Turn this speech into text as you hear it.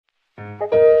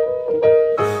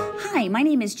Hi, my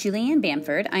name is Julianne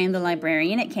Bamford. I am the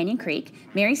librarian at Canyon Creek.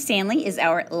 Mary Stanley is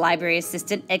our library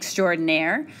assistant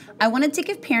extraordinaire. I wanted to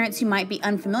give parents who might be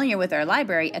unfamiliar with our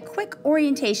library a quick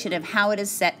orientation of how it is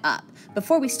set up.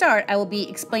 Before we start, I will be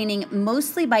explaining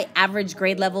mostly by average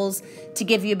grade levels to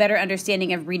give you a better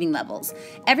understanding of reading levels.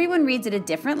 Everyone reads at a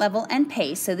different level and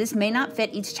pace, so this may not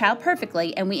fit each child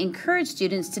perfectly, and we encourage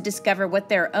students to discover what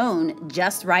their own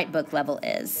just right book level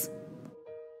is.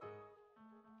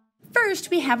 First,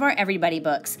 we have our Everybody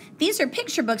books. These are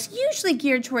picture books usually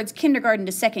geared towards kindergarten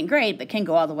to second grade, but can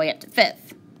go all the way up to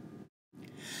fifth.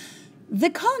 The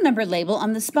call number label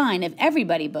on the spine of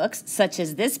Everybody books, such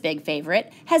as this big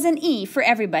favorite, has an E for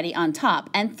Everybody on top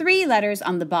and 3 letters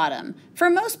on the bottom. For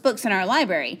most books in our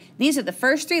library, these are the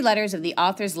first 3 letters of the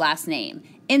author's last name.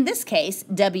 In this case,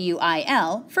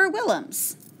 W-I-L for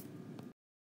Willems.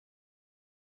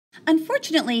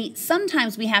 Unfortunately,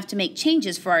 sometimes we have to make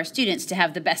changes for our students to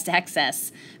have the best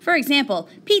access. For example,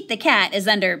 Pete the Cat is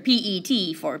under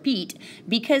P-E-T for Pete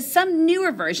because some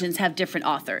newer versions have different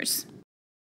authors.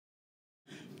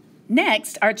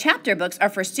 Next, our chapter books are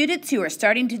for students who are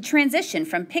starting to transition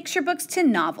from picture books to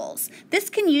novels. This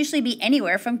can usually be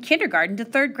anywhere from kindergarten to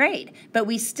 3rd grade, but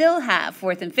we still have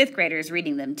 4th and 5th graders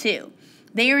reading them too.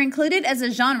 They are included as a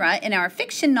genre in our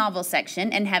fiction novel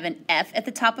section and have an F at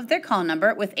the top of their call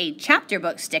number with a chapter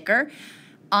book sticker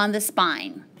on the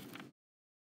spine.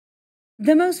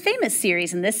 The most famous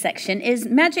series in this section is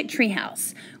Magic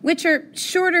Treehouse, which are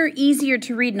shorter, easier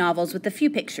to read novels with a few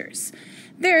pictures.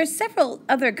 There are several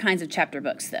other kinds of chapter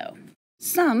books, though.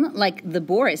 Some, like the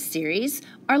Boris series,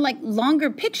 are like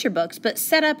longer picture books but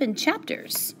set up in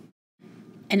chapters.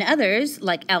 And others,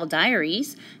 like Owl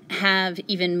Diaries, have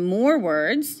even more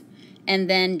words, and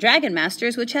then Dragon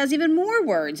Masters, which has even more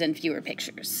words and fewer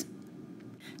pictures.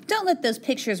 Don't let those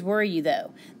pictures worry you,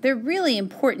 though. They're really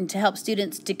important to help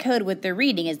students decode what they're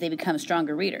reading as they become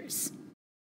stronger readers.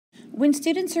 When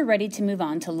students are ready to move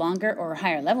on to longer or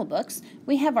higher level books,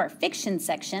 we have our fiction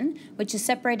section, which is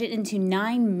separated into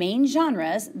 9 main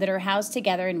genres that are housed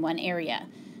together in one area.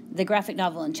 The graphic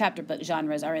novel and chapter book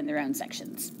genres are in their own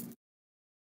sections.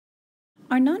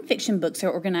 Our nonfiction books are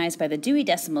organized by the Dewey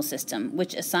Decimal System,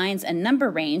 which assigns a number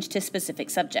range to specific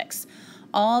subjects.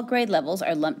 All grade levels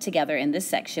are lumped together in this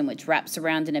section, which wraps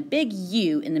around in a big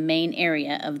U in the main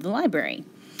area of the library.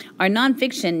 Our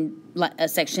nonfiction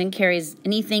section carries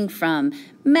anything from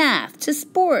math to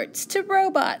sports to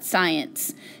robot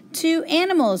science to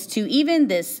animals to even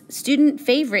this student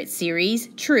favorite series,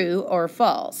 True or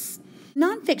False.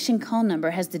 Nonfiction call number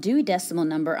has the Dewey Decimal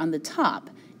number on the top,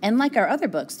 and like our other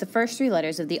books, the first 3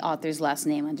 letters of the author's last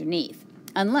name underneath,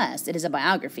 unless it is a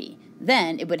biography.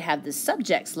 Then it would have the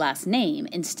subject's last name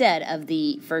instead of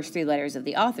the first 3 letters of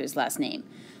the author's last name,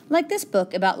 like this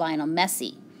book about Lionel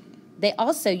Messi. They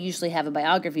also usually have a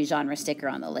biography genre sticker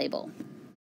on the label.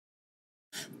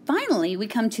 Finally, we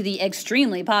come to the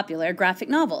extremely popular graphic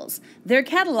novels. They're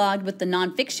cataloged with the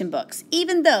nonfiction books,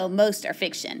 even though most are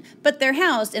fiction, but they're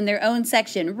housed in their own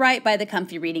section right by the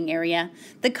comfy reading area.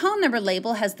 The call number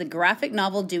label has the graphic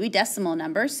novel Dewey Decimal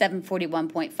number,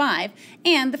 741.5,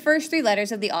 and the first 3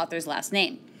 letters of the author's last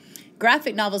name.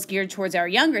 Graphic novels geared towards our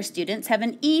younger students have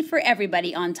an E for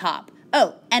Everybody on top.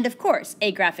 Oh, and of course,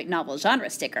 a graphic novel genre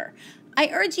sticker. I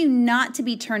urge you not to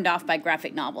be turned off by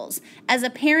graphic novels. As a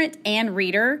parent and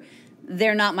reader,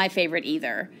 they're not my favorite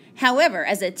either. However,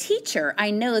 as a teacher, I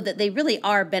know that they really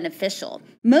are beneficial.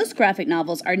 Most graphic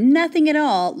novels are nothing at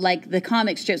all like the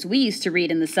comic strips we used to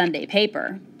read in the Sunday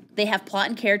paper. They have plot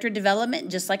and character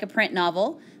development just like a print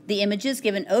novel. The images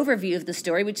give an overview of the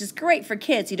story, which is great for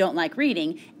kids who don't like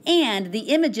reading, and the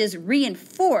images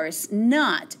reinforce,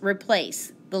 not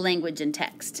replace, the language and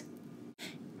text.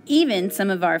 Even some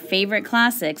of our favorite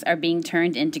classics are being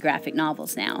turned into graphic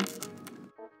novels now.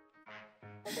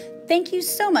 Thank you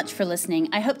so much for listening.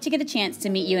 I hope to get a chance to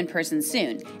meet you in person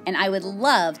soon, and I would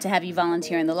love to have you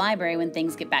volunteer in the library when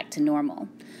things get back to normal.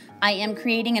 I am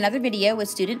creating another video with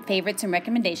student favorites and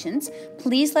recommendations.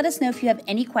 Please let us know if you have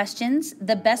any questions.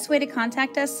 The best way to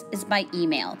contact us is by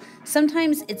email.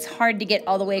 Sometimes it's hard to get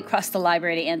all the way across the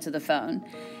library to answer the phone.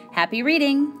 Happy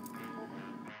reading!